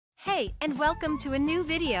Hi, and welcome to a new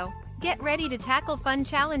video. Get ready to tackle fun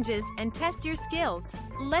challenges and test your skills.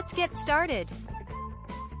 Let's get started.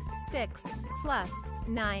 6 plus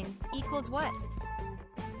 9 equals what?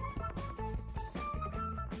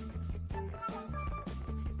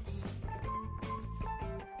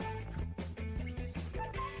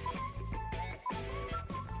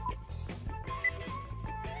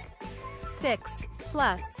 Six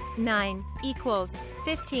plus 9 equals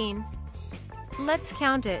 15. Let's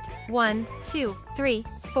count it. 1, 2, 3,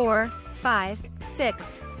 4, 5,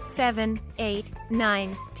 6, 7, 8,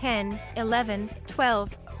 9, 10, 11,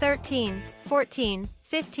 12, 13, 14,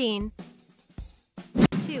 15.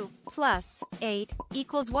 2 plus 8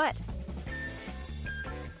 equals what?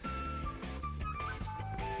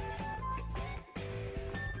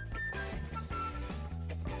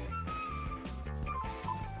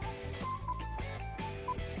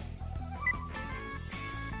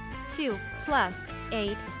 Two plus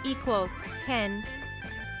 8 equals 10.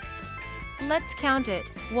 Let's count it.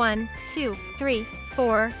 1, 2, 3,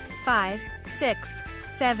 4, 5, 6,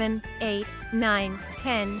 7, 8, 9,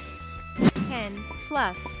 10. 10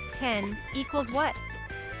 plus 10 equals what?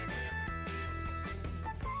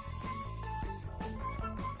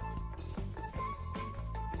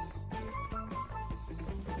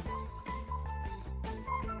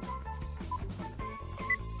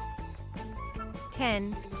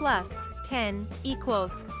 Ten plus 10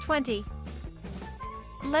 equals 20.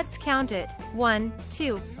 Let's count it. 1,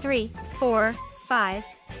 2, 3, 4, 5,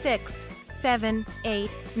 6, 7,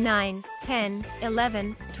 8, 9, 10,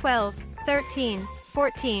 11, 12, 13,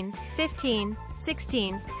 14, 15,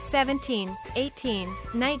 16, 17, 18,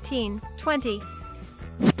 19, 20.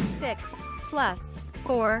 6 plus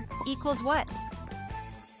 4 equals what?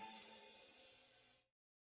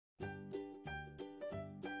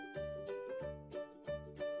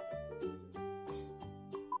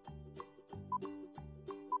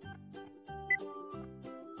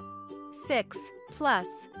 Six plus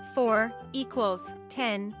 4 equals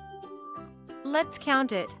 10. Let's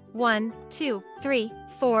count it. 1, 2, 3,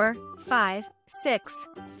 4, 5, 6,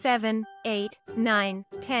 7, 8, 9,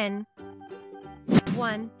 10.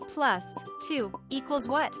 1 plus 2 equals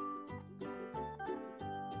what?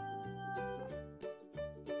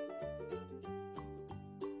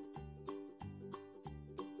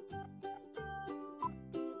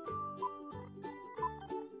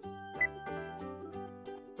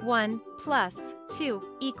 One plus 2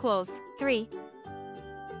 equals 3.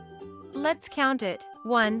 Let's count it.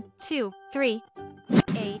 1, 2, 3.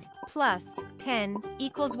 8 plus 10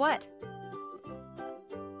 equals what?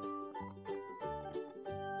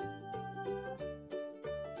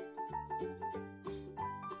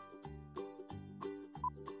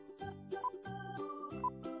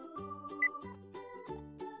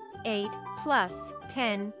 Eight plus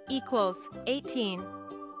 10 equals 18.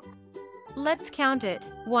 Let's count it.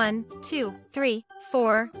 1, 2, 3,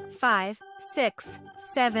 4, 5, 6,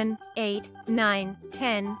 7, 8, 9,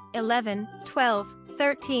 10, 11, 12,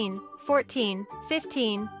 13, 14,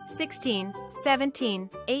 15, 16, 17,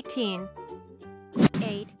 18.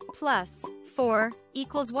 8 plus 4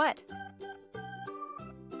 equals what?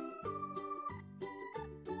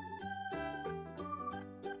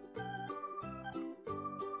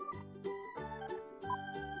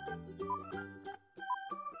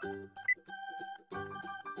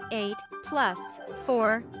 Eight plus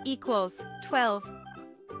 4 equals 12.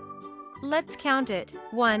 Let's count it.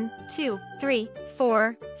 1, 2, 3,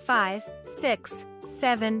 4, 5, 6,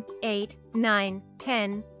 7, 8, 9,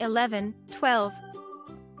 10, 11, 12.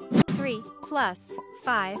 3 plus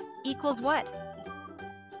 5 equals what?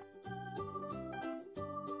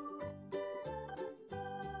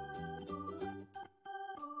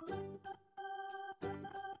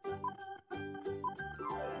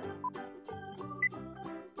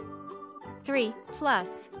 Three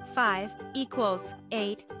plus 5 equals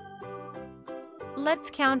 8. Let's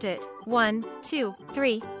count it. 1, 2,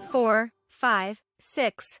 3, 4, 5,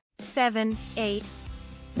 6, 7, 8.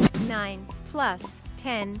 9 plus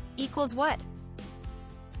 10 equals what?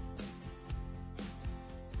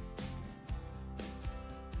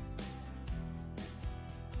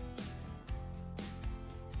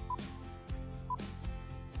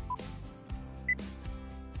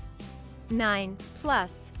 Nine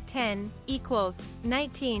plus 10 equals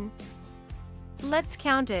 19. Let's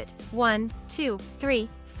count it. 1, 2, 3,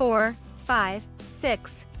 4, 5,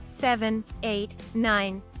 6, 7, 8,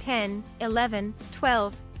 9, 10, 11,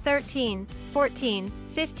 12, 13, 14,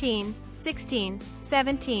 15, 16,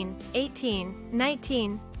 17, 18,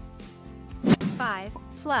 19. 5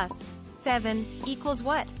 plus 7 equals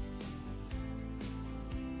what?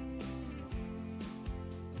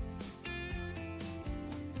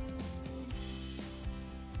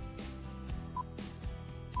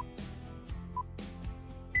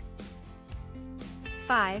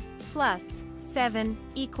 5 plus 7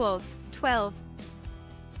 equals 12.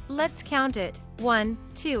 Let's count it. 1,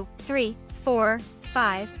 2, 3, 4,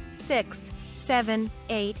 5, 6, 7,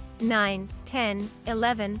 8, 9, 10,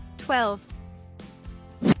 11, 12.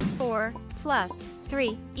 4 plus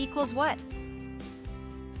 3 equals what?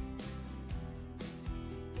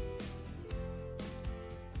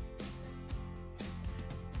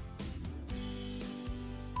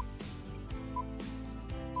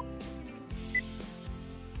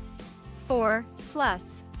 Four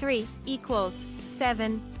plus 3 equals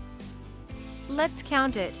 7. Let's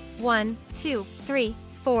count it. 1, 2, 3,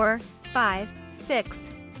 4, 5, 6,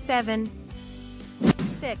 7.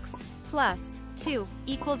 6 plus 2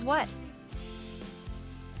 equals what?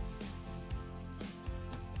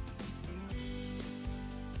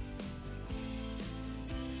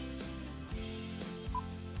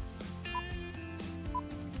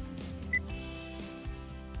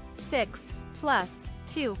 Six plus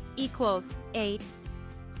 2 equals 8.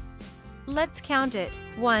 Let's count it.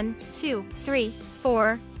 1, 2, 3,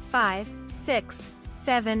 4, 5, 6,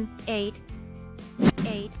 7, 8.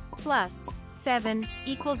 8 plus 7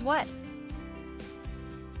 equals what?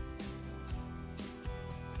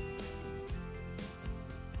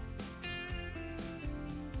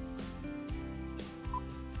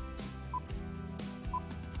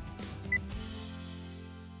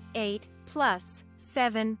 Eight plus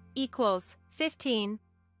 7 equals 15.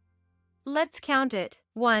 Let's count it.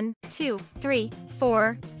 1, 2, 3,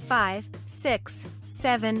 4, 5, 6,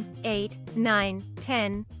 7, 8, 9,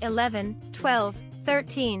 10, 11, 12,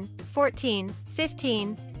 13, 14,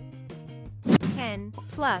 15. 10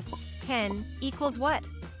 plus 10 equals what?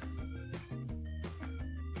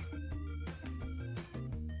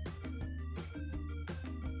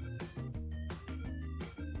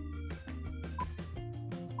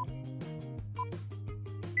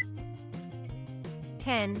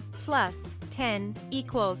 Ten plus 10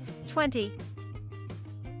 equals 20.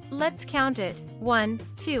 Let's count it. 1,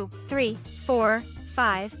 2, 3, 4,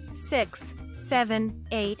 5, 6, 7,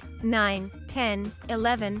 8, 9, 10,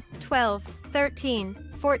 11, 12, 13,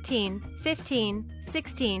 14, 15,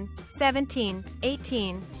 16, 17,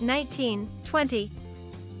 18, 19, 20.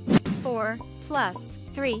 4 plus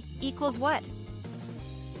 3 equals what?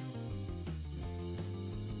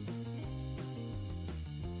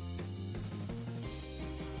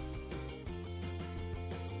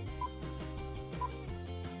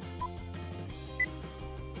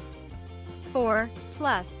 Four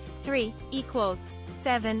plus 3 equals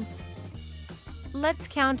 7. Let's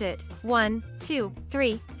count it. 1, 2,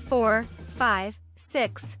 3, 4, 5,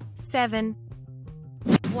 6, 7.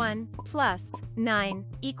 1 plus 9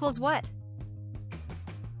 equals what?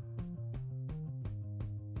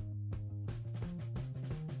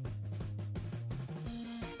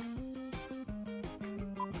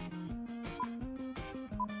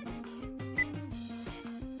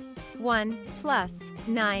 One plus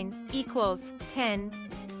 9 equals 10.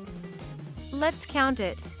 Let's count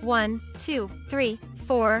it. 1, 2, 3,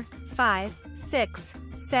 4, 5, 6,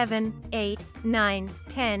 7, 8, 9,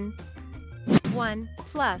 10. 1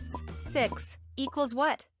 plus 6 equals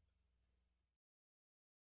what?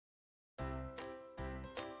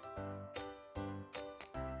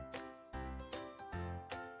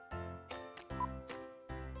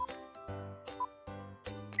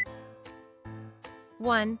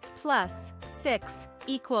 One plus 6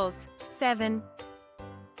 equals 7.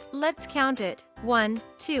 Let's count it. 1,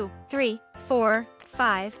 2, 3, 4,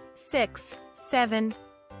 5, 6, 7.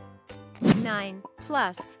 9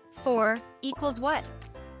 plus 4 equals what?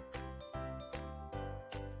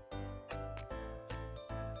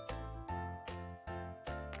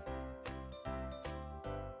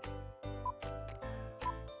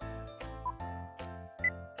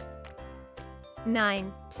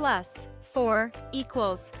 Nine plus 4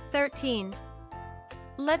 equals 13.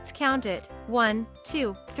 Let's count it. 1,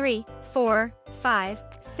 2, 3, 4, 5,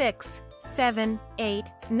 6, 7,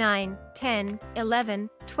 8, 9, 10, 11,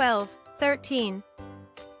 12, 13.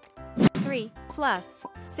 3 plus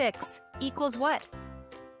 6 equals what?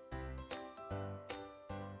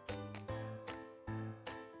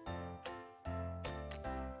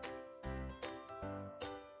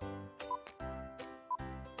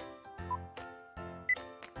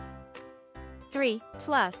 Three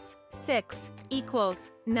plus 6 equals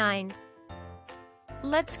 9.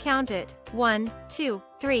 Let's count it. 1, 2,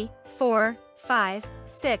 3, 4, 5,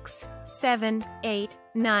 6, 7, 8,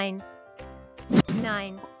 9.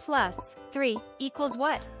 9 plus 3 equals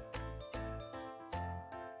what?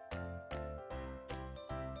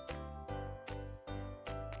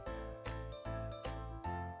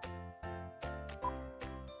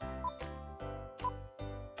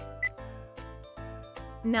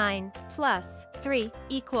 9 plus 3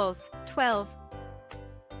 equals 12.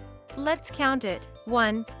 Let's count it.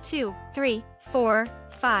 1, 2, 3, 4,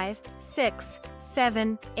 5, 6,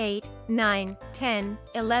 7, 8, 9, 10,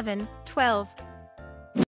 11, 12.